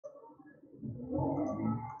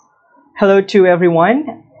Hello to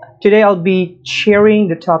everyone. Today I'll be sharing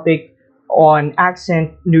the topic on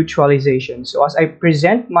accent neutralization. So as I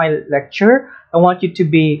present my lecture, I want you to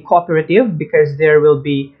be cooperative because there will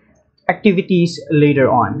be activities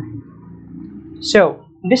later on. So,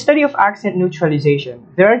 in the study of accent neutralization,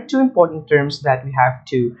 there are two important terms that we have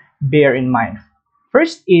to bear in mind.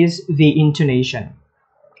 First is the intonation.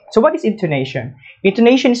 So what is intonation?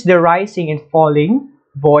 Intonation is the rising and falling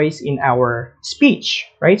voice in our speech,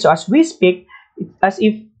 right? So as we speak, it's as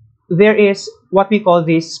if there is what we call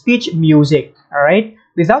this speech music, all right?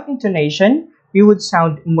 Without intonation, we would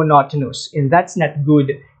sound monotonous, and that's not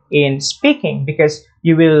good in speaking because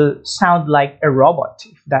you will sound like a robot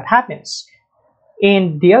if that happens.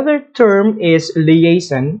 And the other term is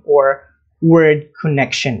liaison or word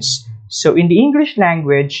connections. So in the English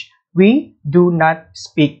language, we do not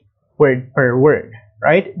speak word per word,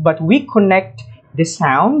 right? But we connect the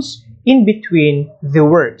sounds in between the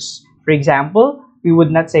words. For example, we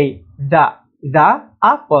would not say the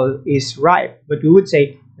apple is ripe, but we would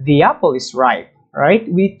say the apple is ripe, right?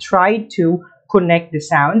 We try to connect the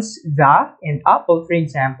sounds the and apple, for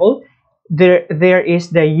example. There is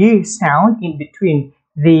the y sound in between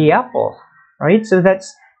the apple, right? So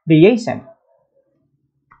that's the liaison.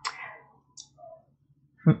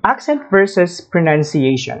 Accent versus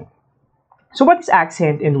pronunciation. So what is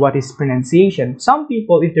accent and what is pronunciation? Some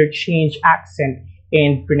people interchange accent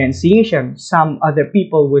and pronunciation. Some other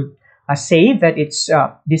people would say that it's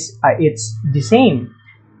the same.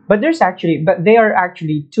 But they are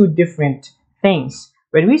actually two different things.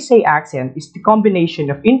 When we say accent, it's the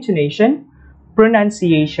combination of intonation,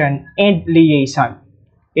 pronunciation, and liaison.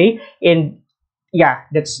 Okay, and yeah,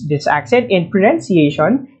 that's accent. And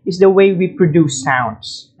pronunciation is the way we produce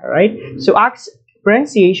sounds. All right, so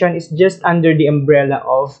pronunciation is just under the umbrella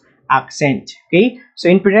of accent. Okay, so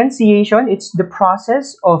in pronunciation, it's the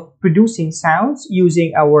process of producing sounds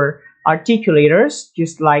using our articulators,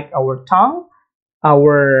 just like our tongue,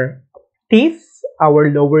 our teeth,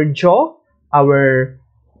 our lower jaw, our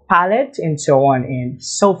palate, and so on and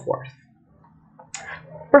so forth.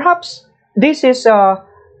 Perhaps this is a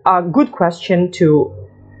good question to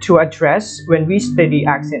address when we study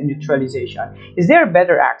accent neutralization. Is there a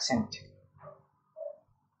better accent?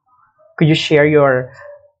 Could you share your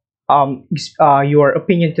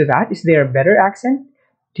opinion to that? Is there a better accent?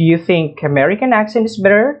 Do you think American accent is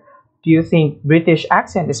better? Do you think British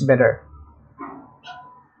accent is better?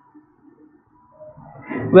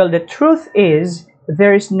 Well, the truth is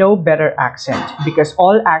there is no better accent because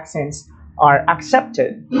all accents are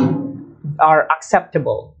acceptable.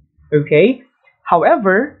 Okay?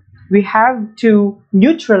 However, we have to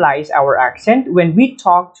neutralize our accent when we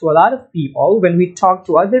talk to a lot of people, when we talk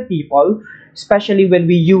to other people, especially when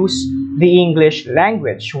we use the English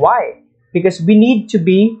language. Why? Because we need to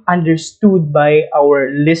be understood by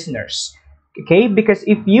our listeners. Okay? Because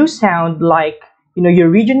if you sound like your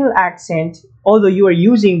regional accent, although you are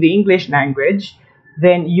using the English language,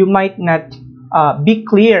 then you might not be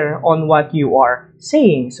clear on what you are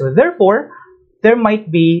saying. So therefore, there might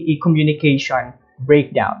be a communication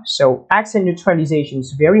breakdown. So accent neutralization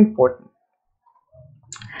is very important.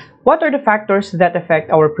 What are the factors that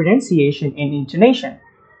affect our pronunciation and intonation?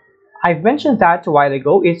 I've mentioned that a while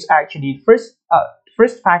ago. It's actually first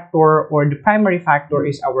factor, or the primary factor,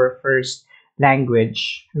 is our first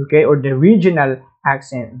language, okay, or the regional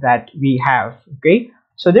accent that we have. Okay,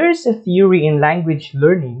 so there is a theory in language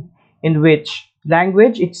learning in which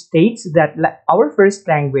it states that our first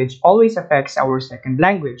language always affects our second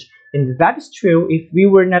language, and that is true if we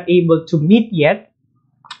were not able to meet yet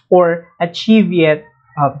or achieve yet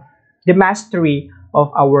the mastery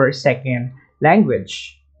of our second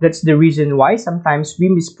language. That's the reason why sometimes we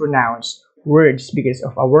mispronounce words because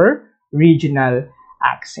of our regional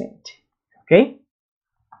accent. Okay?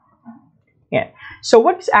 Yeah. So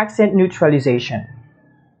what is accent neutralization?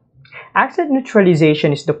 Accent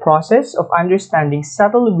neutralization is the process of understanding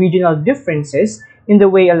subtle regional differences in the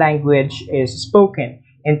way a language is spoken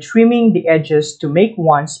and trimming the edges to make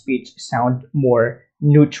one's speech sound more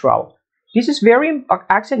neutral.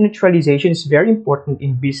 Accent neutralization is very important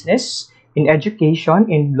in business, in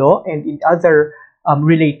education, in law, and in other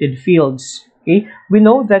related fields. Okay, we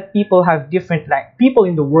know that people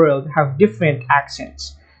in the world have different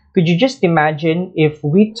accents. Could you just imagine if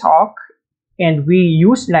we talk and we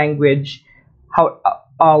use language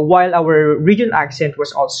while our regional accent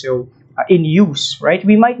was also in use, right?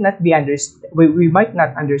 We might not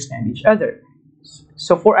understand each other.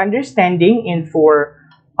 So for understanding and for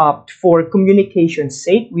communication's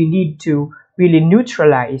sake, we need to really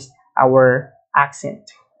neutralize our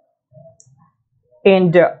accent.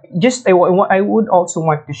 And just I would also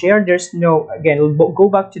want to share, there's no, again, we'll go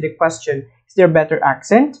back to the question, is there a better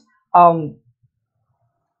accent?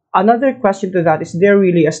 Another question to that, is there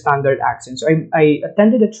really a standard accent? So I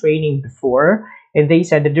attended a training before, and they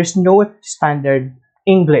said that there's no standard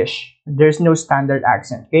English, there's no standard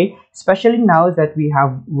accent, okay? Especially now that we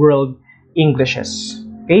have world Englishes,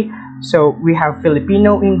 okay? So we have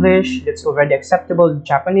Filipino English, that's already acceptable,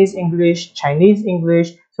 Japanese English, Chinese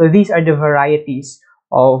English. So these are the varieties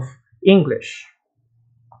of English.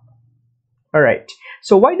 All right.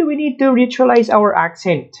 So why do we need to neutralize our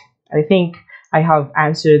accent? I think I have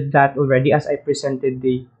answered that already as I presented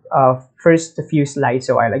the first few slides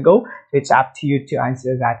a while ago. So it's up to you to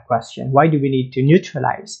answer that question. Why do we need to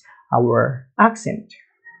neutralize our accent?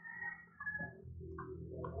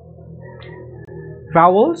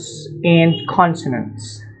 Vowels and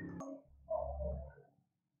consonants.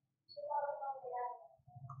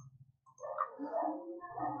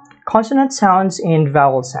 Consonant sounds and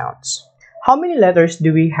vowel sounds. How many letters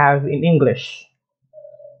do we have in English?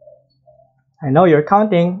 I know you're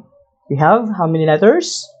counting. We have how many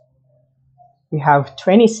letters? We have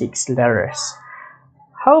 26 letters.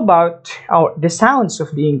 How about the sounds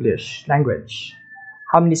of the English language?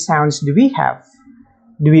 How many sounds do we have?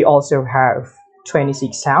 Do we also have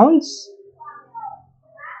 26 sounds?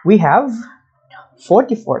 We have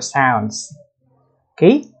 44 sounds.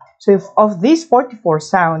 Okay? So if of these 44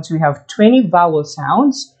 sounds, we have 20 vowel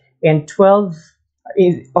sounds and 12,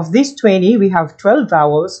 of these 20, we have 12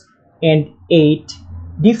 vowels and 8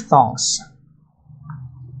 diphthongs.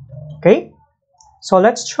 Okay? So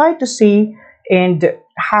let's try to see and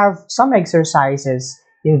have some exercises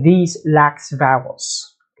in these lax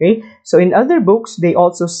vowels. Okay? So in other books, they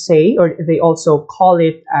also say, or they also call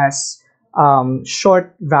it as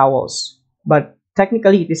short vowels, but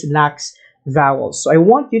technically it is lax vowels. So I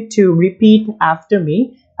want you to repeat after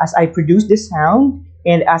me as I produce the sound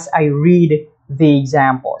and as I read the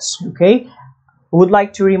examples. Okay? I would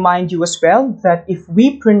like to remind you as well that if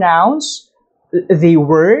we pronounce the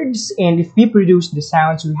words and if we produce the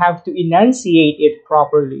sounds, we have to enunciate it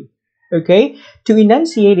properly. Okay? To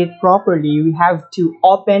enunciate it properly, we have to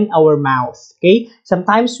open our mouth. Okay?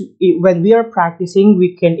 Sometimes when we are practicing,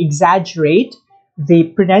 we can exaggerate the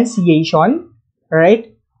pronunciation, right?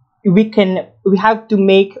 We have to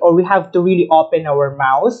make, or we have to really open our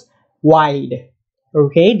mouth wide.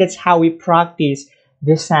 Okay? That's how we practice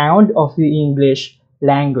the sound of the English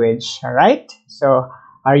language. All right? So,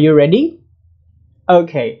 are you ready?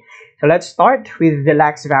 Okay. So let's start with the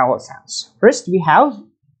lax vowel sounds. First, we have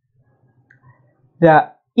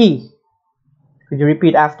the E. Could you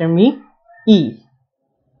repeat after me? E.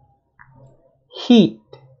 Heat.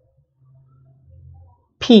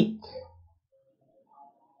 Peak.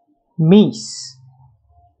 Miss.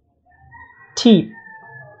 Teep.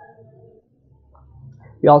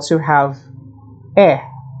 We also have E.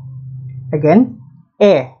 Again,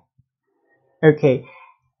 E. Okay.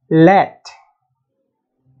 Let.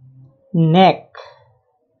 Neck.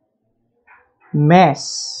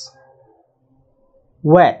 Mess.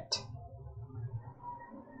 Wet.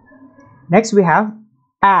 Next we have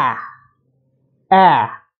a.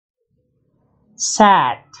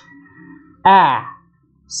 Sat.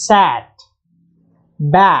 Sat.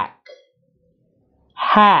 Back.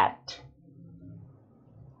 Hat.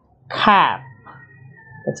 Cap.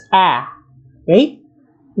 That's a. Okay.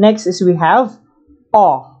 Next is we have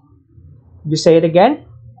o. You say it again.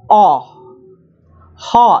 O.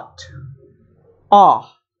 Hot. O.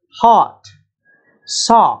 Hot.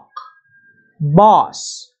 Sock.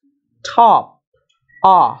 Boss. Top.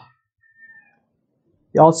 O.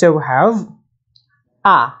 You also have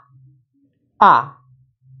a.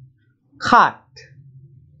 Cut.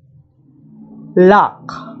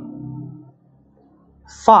 Luck.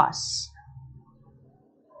 Fuss.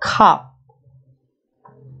 Cup.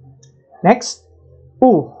 Next,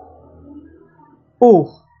 put.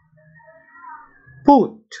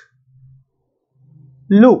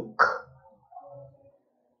 Look.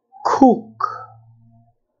 Cook.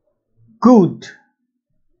 Good.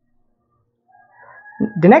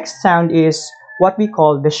 The next sound is what we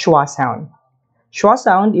call the schwa sound. Schwa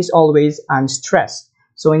sound is always unstressed.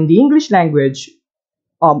 So in the English language,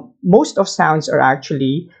 most of sounds are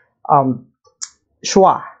actually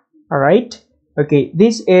schwa. All right. Okay.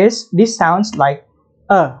 This sounds like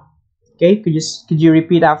Okay. Could you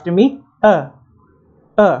repeat after me?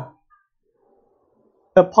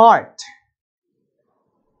 Apart.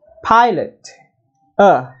 Pilot.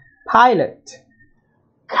 Pilot.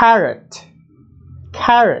 Carrot.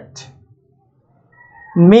 Carrot.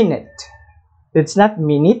 Minute. It's not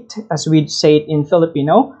minute as we say it in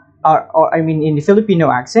Filipino. or I mean in the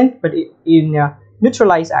Filipino accent, but in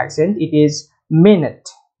neutralized accent, it is minute,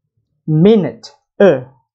 minute,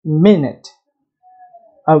 minute.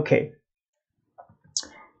 Okay.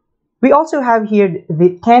 We also have here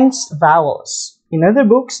the tense vowels. In other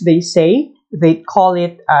books, they say they call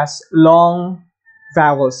it as long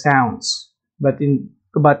vowel sounds, but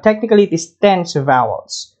technically it is tense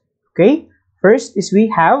vowels. Okay. First is we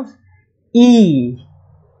have e,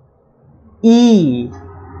 e,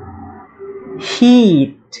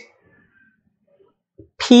 heat,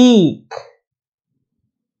 peak,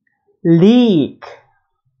 leak,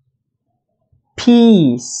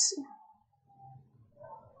 peace,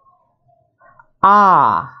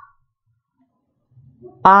 ah,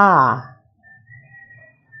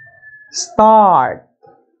 start,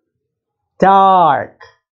 dark,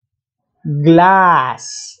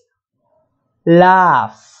 glass,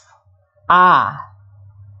 laugh,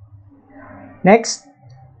 Next,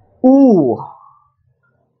 ooh,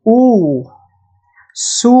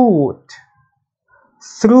 suit,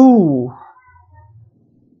 through,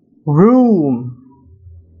 room,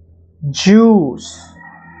 juice.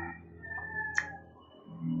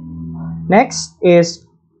 Next is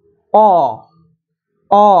awe,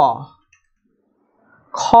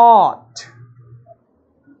 caught,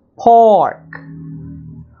 pork,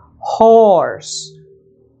 horse,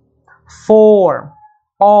 form,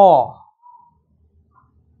 awe.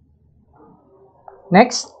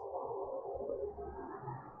 Next,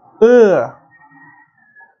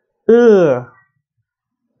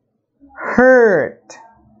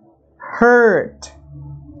 hurt,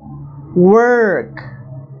 work,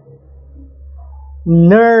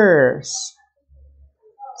 nurse,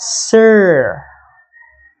 sir.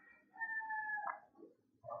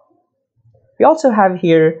 We also have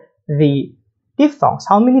here the diphthongs.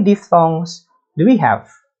 How many diphthongs do we have?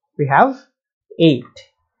 We have 8.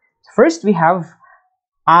 First, we have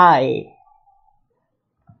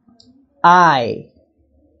I,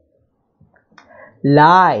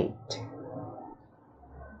 light,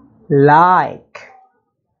 like,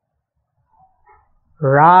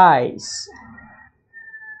 rise,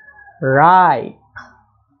 ripe.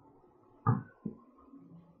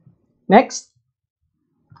 Next,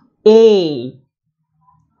 A,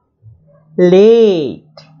 late,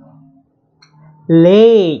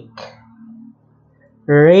 lake,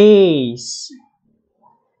 race,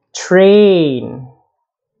 train.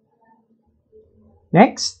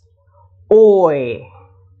 Next, oi,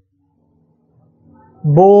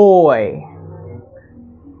 boy,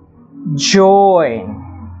 join,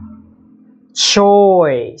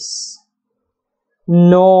 choice,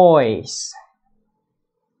 noise,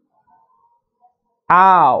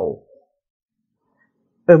 ow,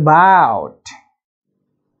 about,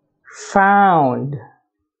 found,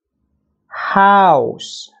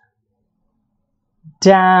 house,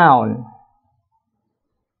 down.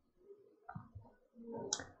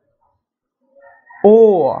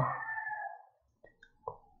 Or,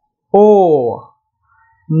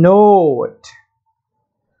 note,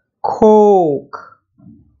 coke,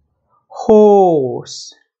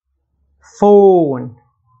 hose, phone,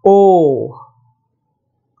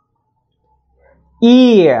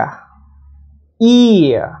 ear,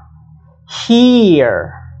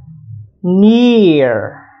 here,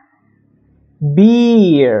 near,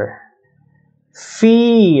 beer,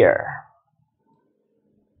 fear.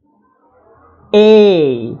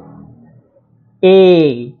 A,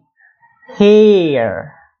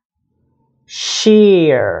 hair,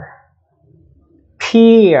 share,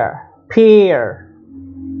 peer,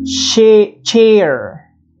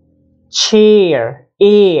 chair,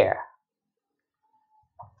 air.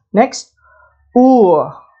 Next,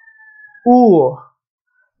 tour,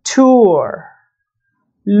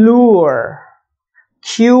 lure,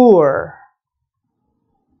 cure,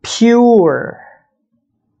 pure.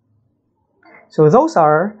 So those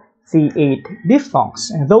are the 8 diphthongs,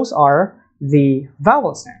 and those are the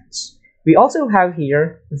vowel sounds. We also have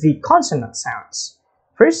here the consonant sounds.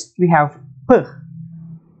 First, we have p,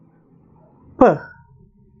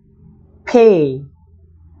 pay,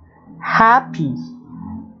 happy,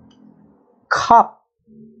 cup,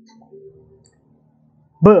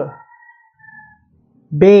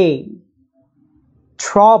 bay,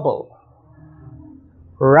 trouble,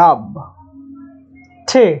 rub,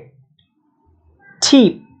 tip,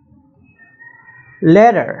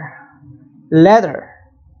 letter,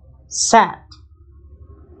 sat.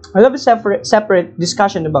 I love a separate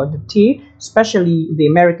discussion about the T, especially the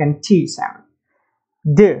American T sound.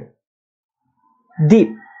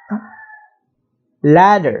 Deep,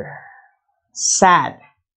 ladder, sad,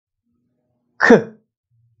 k.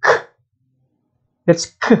 That's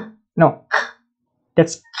k. No,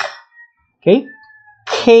 that's okay.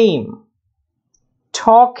 Came,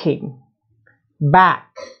 talking,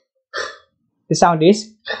 back. The sound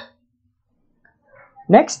is.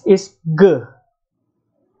 Next is g,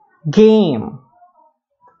 game,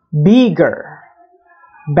 bigger,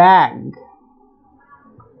 bag.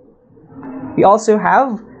 We also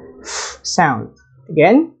have f sound.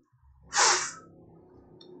 Again, f,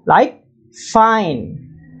 like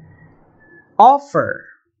fine, offer,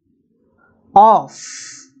 off,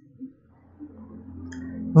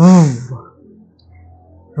 v,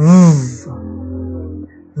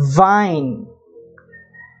 vine,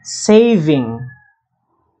 saving,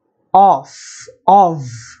 off, of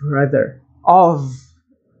rather, of.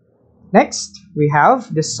 Next, we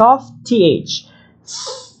have the soft th.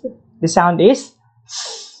 The sound is.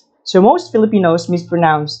 So most Filipinos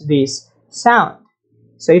mispronounce this sound.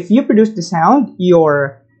 So if you produce the sound,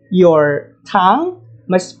 your tongue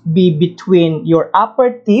must be between your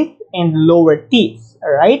upper teeth and lower teeth.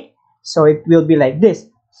 All right. So it will be like this,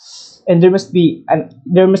 and there must be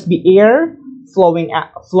air flowing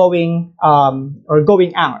or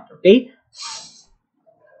going out. Okay.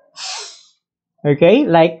 Okay,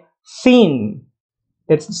 like thin.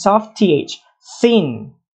 That's the soft th.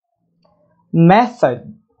 Thin.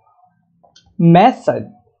 Method.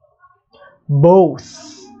 Method.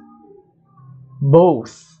 Both.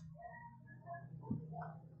 Both.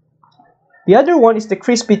 The other one is the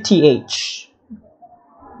crispy th.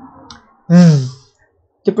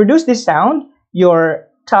 To produce this sound, your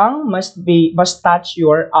tongue must touch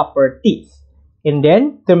your upper teeth, and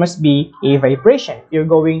then there must be a vibration. You're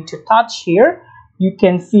going to touch here. You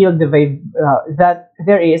can feel that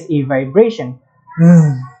there is a vibration.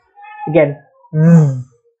 Again.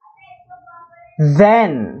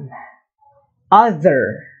 Then,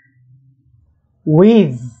 other,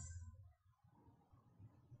 with,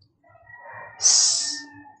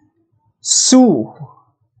 sue,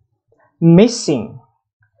 missing,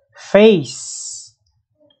 face,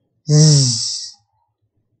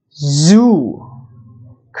 zoo,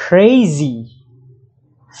 crazy,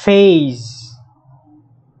 phase.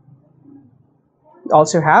 We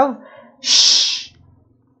also have sh,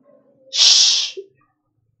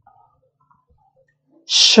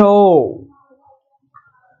 show,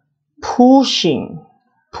 pushing,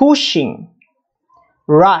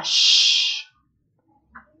 rush.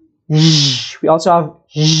 We also have.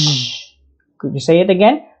 Could you say it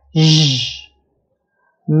again?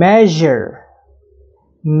 Measure,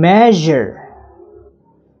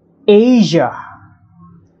 Asia,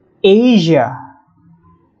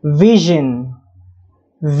 vision,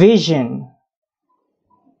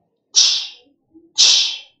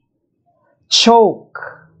 choke,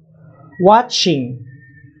 watching,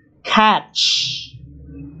 catch,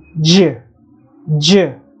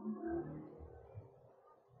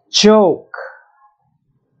 joke,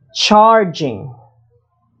 charging,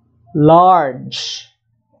 large,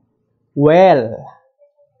 well,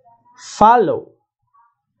 follow,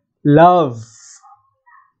 love,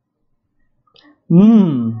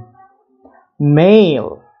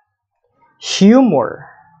 male, humor,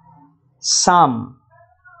 some.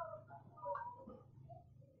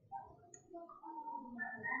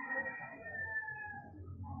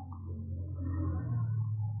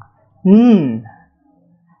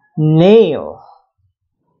 Nail,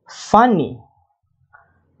 funny.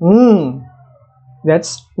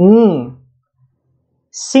 That's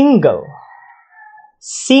single,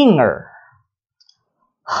 singer.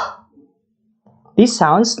 This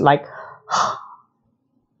sounds like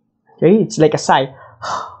okay, it's like a sigh.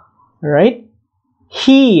 Right?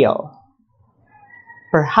 Heel,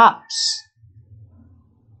 perhaps.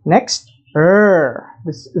 Next,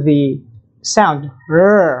 the sound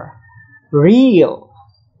real,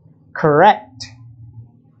 correct.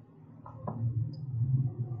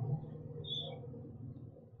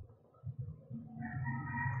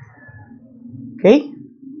 Okay.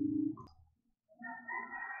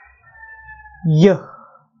 You,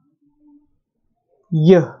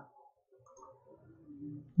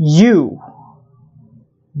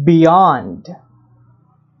 beyond.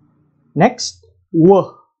 Next,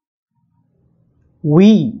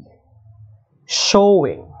 we,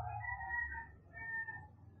 showing.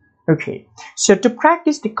 Okay, so to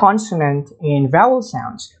practice the consonant and vowel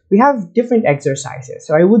sounds, we have different exercises.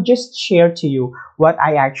 So I would just share to you what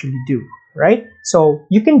I actually do, right? So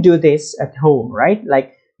you can do this at home, right?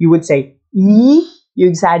 Like you would say E, you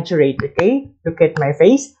exaggerate, okay? Look at my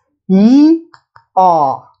face. E,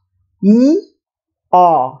 ah, E,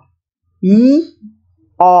 ah, E,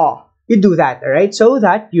 ah. You do that, all right? So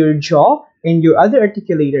that your jaw and your other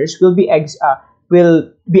articulators will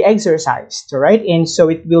be exercised, right? And so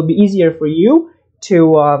it will be easier for you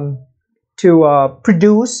to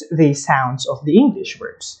produce the sounds of the English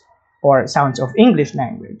words or sounds of English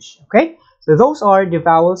language. Okay, so those are the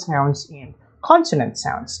vowel sounds and consonant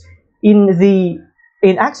sounds.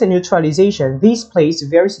 In accent neutralization, these plays a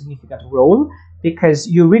very significant role because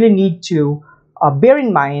you really need to bear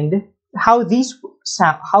in mind how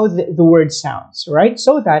the word sounds, right?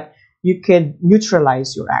 So that you can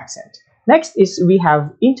neutralize your accent. Next is we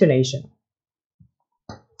have intonation.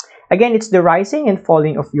 Again, it's the rising and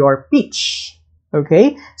falling of your pitch.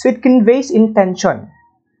 Okay, so it conveys intention,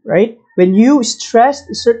 right? When you stress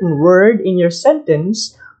a certain word in your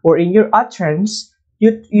sentence or in your utterance,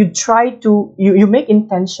 you try to you make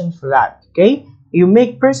intention for that. Okay, you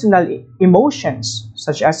make personal emotions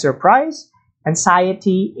such as surprise,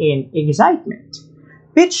 anxiety, and excitement.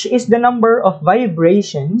 Pitch is the number of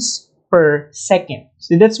vibrations per second.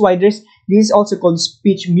 So that's why this is also called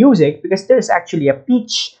speech music, because there's actually a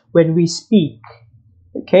pitch when we speak.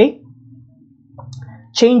 Okay,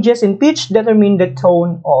 changes in pitch determine the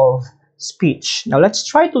tone of speech. Now let's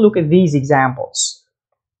try to look at these examples.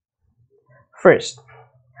 First,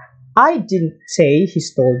 I didn't say he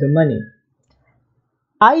stole the money.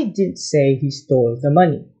 I didn't say he stole the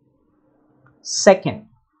money. Second,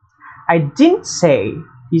 I didn't say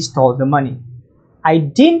he stole the money. I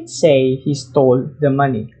didn't say he stole the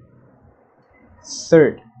money.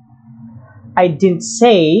 Third, I didn't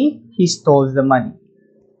say he stole the money.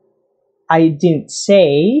 I didn't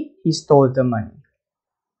say he stole the money.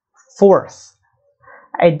 Fourth,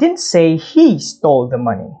 I didn't say he stole the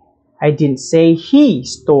money. I didn't say he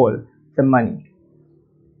stole the money.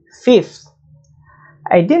 Fifth,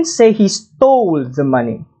 I didn't say he stole the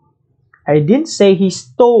money. I didn't say he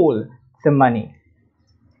stole the money.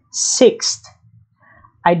 Sixth,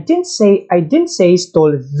 I didn't say he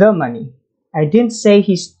stole the money. I didn't say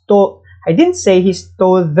he stole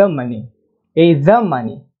the money. Okay, the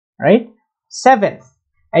money, right? Seventh,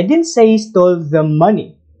 I didn't say he stole the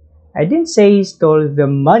money. I didn't say he stole the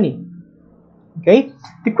money. Okay?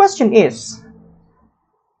 The question is,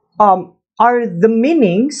 are the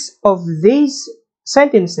meanings of these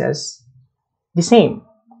sentences the same,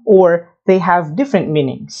 or they have different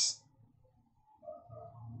meanings?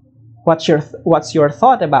 What's your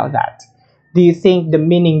thought about that? Do you think the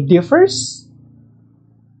meaning differs?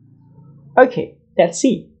 Okay, let's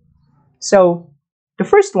see. So the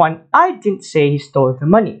first one, I didn't say he stole the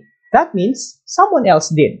money. That means someone else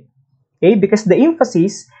did. Okay, because the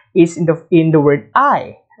emphasis is in the word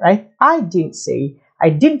I, right? I didn't say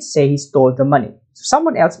he stole the money. So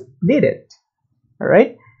someone else did it. All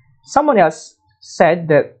right? Someone else said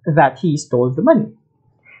that he stole the money.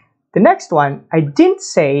 The next one, I didn't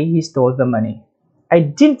say he stole the money. I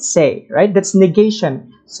didn't say, right? That's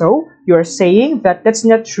negation. So you're saying that that's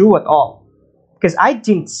not true at all, because I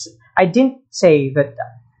didn't say that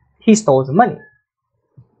he stole the money.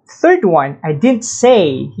 Third one, I didn't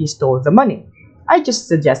say he stole the money. I just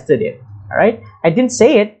suggested it. All right? I didn't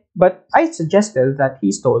say it, but I suggested that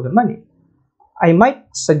he stole the money. I might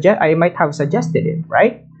have suggested it,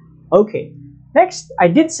 right? Okay. Next, I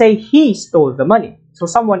did say he stole the money. So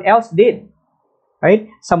someone else did, right?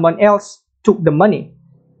 Someone else took the money.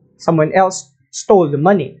 Someone else stole the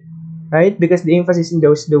money, right? Because the emphasis in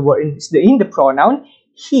the pronoun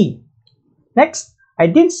he. Next, I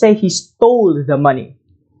didn't say he stole the money.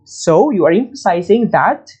 So you are emphasizing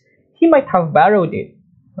that he might have borrowed it,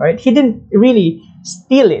 right? He didn't really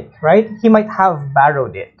steal it, right? He might have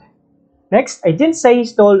borrowed it. Next, I didn't say he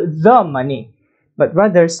stole the money, but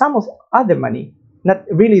rather some of other money. Not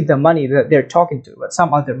really the money that they're talking to, but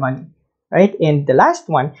some other money, right? And the last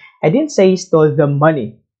one, I didn't say he stole the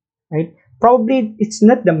money, right? Probably it's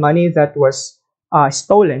not the money that was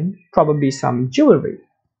stolen, probably some jewelry.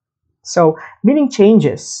 So meaning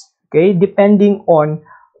changes, okay, depending on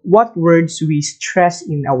what words we stress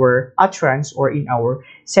in our utterance or in our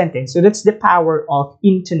sentence. So that's the power of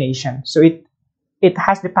intonation. So it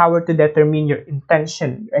has the power to determine your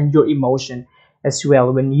intention and your emotion as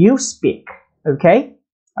well when you speak. Okay?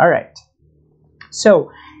 Alright.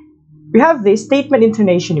 So we have the statement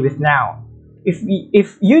intonation with noun. If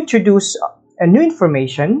you introduce a new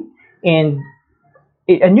information and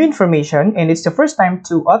it's the first time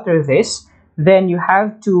to utter this, then you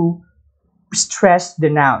have to stress the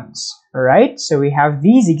nouns. Alright? So we have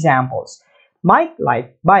these examples. Mike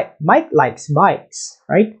likes bikes,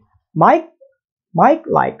 right? Mike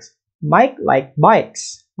likes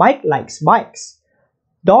bikes. Mike likes bikes.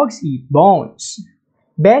 Dogs eat bones.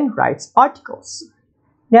 Ben writes articles.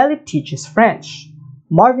 Nelly teaches French.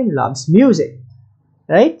 Marvin loves music.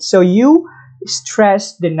 Right? So you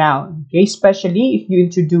stress the noun, okay? Especially if you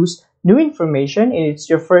introduce new information and it's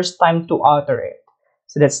your first time to utter it.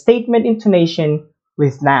 So that's statement intonation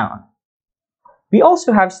with noun. We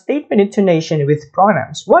also have statement intonation with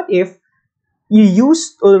pronouns. What if you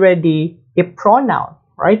used already a pronoun,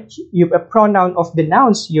 right? You have a pronoun of the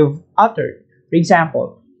nouns you've uttered. For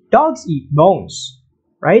example, dogs eat bones,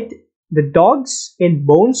 right? The dogs and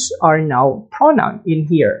bones are now pronoun in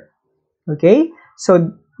here, okay?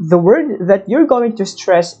 So the word that you're going to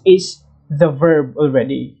stress is the verb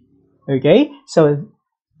already, okay? So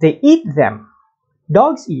they eat them.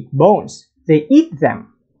 Dogs eat bones. They eat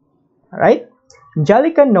them, all right?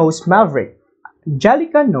 Angelica knows Maverick.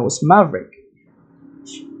 Angelica knows Maverick.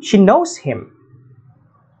 She knows him.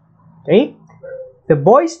 Okay? The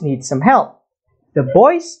boys need some help. The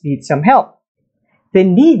boys need some help. They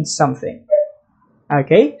need something.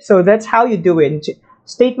 Okay? So that's how you do it.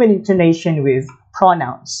 Statement intonation with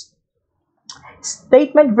pronouns.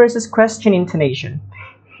 Statement versus question intonation.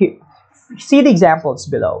 Here, see the examples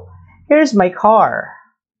below. Here's my car.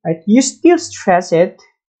 Right? You still stress it,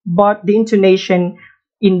 but the intonation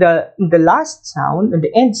in the last sound, and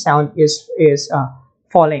the end sound is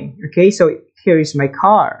falling. Okay, so here is my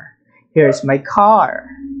car. Here's my car.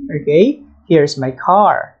 Okay, here's my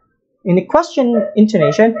car. In the question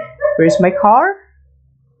intonation, where's my car?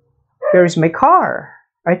 Where's my car?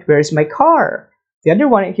 Right? Where's my car? The other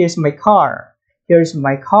one, here's my car. Here's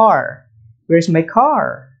my car. Where's my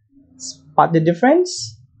car? Spot the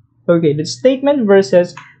difference? Okay, the statement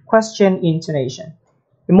versus question intonation.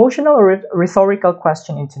 Emotional or rhetorical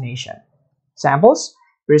question intonation. Examples: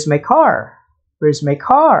 where's my car? Where's my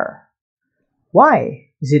car? Why?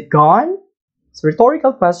 Is it gone? So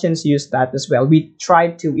rhetorical questions use that as well. We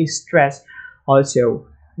try to stress also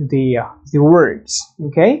the words.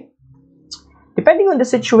 Okay? Depending on the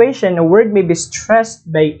situation, a word may be stressed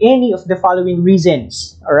by any of the following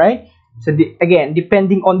reasons. Alright? So again,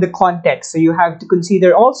 depending on the context. So you have to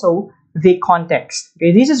consider also the context.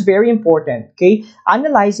 Okay, this is very important. Okay,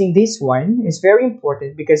 analyzing this one is very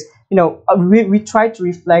important because we try to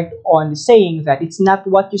reflect on the saying that it's not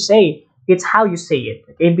what you say, it's how you say it.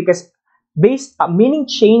 Okay, because meaning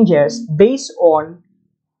changes based on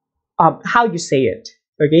how you say it.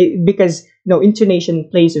 Okay, because intonation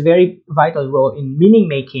plays a very vital role in meaning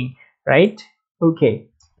making, right? Okay,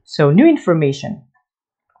 so new information.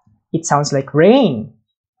 It sounds like rain.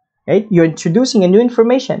 Right? You're introducing a new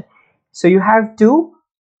information. So you have to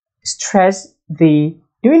stress the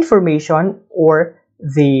new information, or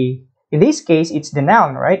in this case, it's the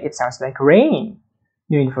noun, right? It sounds like rain.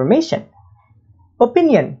 New information.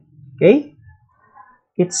 Opinion, okay?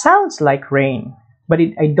 It sounds like rain, but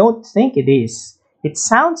I don't think it is. It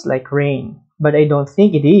sounds like rain, but I don't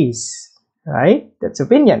think it is, right? That's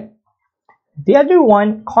opinion. The other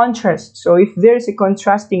one, contrast. So if there's a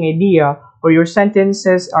contrasting idea or your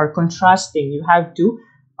sentences are contrasting, you have to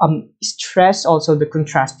stress also the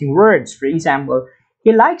contrasting words. For example,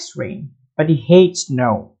 he likes rain, but he hates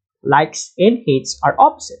snow. Likes and hates are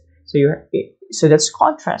opposite. So that's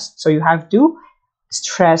contrast. So you have to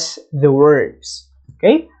stress the words.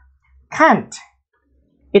 Okay? Can't.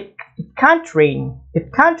 It can't rain.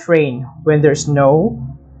 It can't rain when there's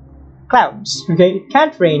no clouds. Okay? It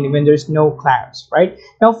can't rain when there's no clouds, right?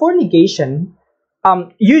 Now for negation,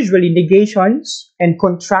 usually negations and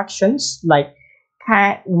contractions like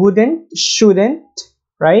can, wouldn't, shouldn't,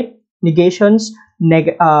 right? Negations,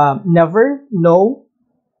 never, no,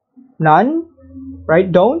 none,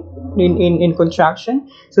 right? Don't in contraction.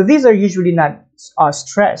 So these are usually not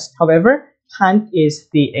stressed. However, can't is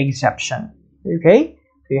the exception. Okay,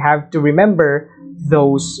 so you have to remember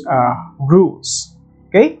those rules.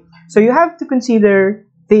 Okay, so you have to consider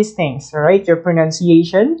these things. All right, your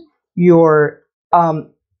pronunciation, your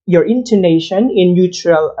intonation in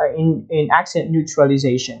in accent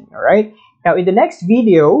neutralization. All right. Now, in the next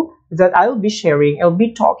video that I'll be sharing, I'll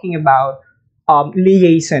be talking about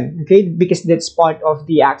liaison. Okay, because that's part of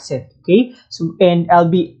the accent. Okay, so and I'll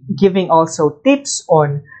be giving also tips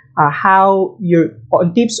on how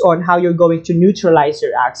you're going to neutralize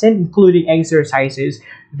your accent, including exercises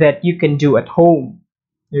that you can do at home.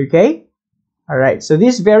 Okay. All right. So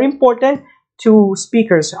this is very important to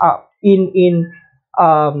speakers in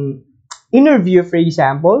interview, for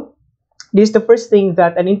example. This is the first thing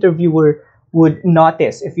that an interviewer would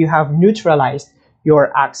notice if you have neutralized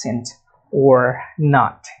your accent or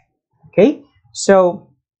not. Okay, so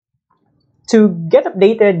to get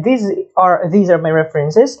updated, these are my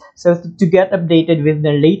references. So to get updated with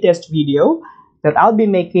the latest video that I'll be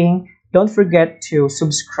making, don't forget to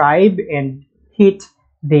subscribe and hit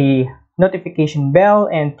the notification bell,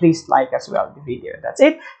 and please like as well the video. That's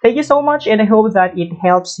it. Thank you so much, and I hope that it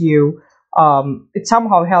helps you. It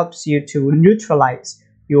somehow helps you to neutralize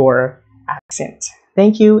your accent.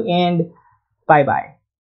 Thank you, and bye bye.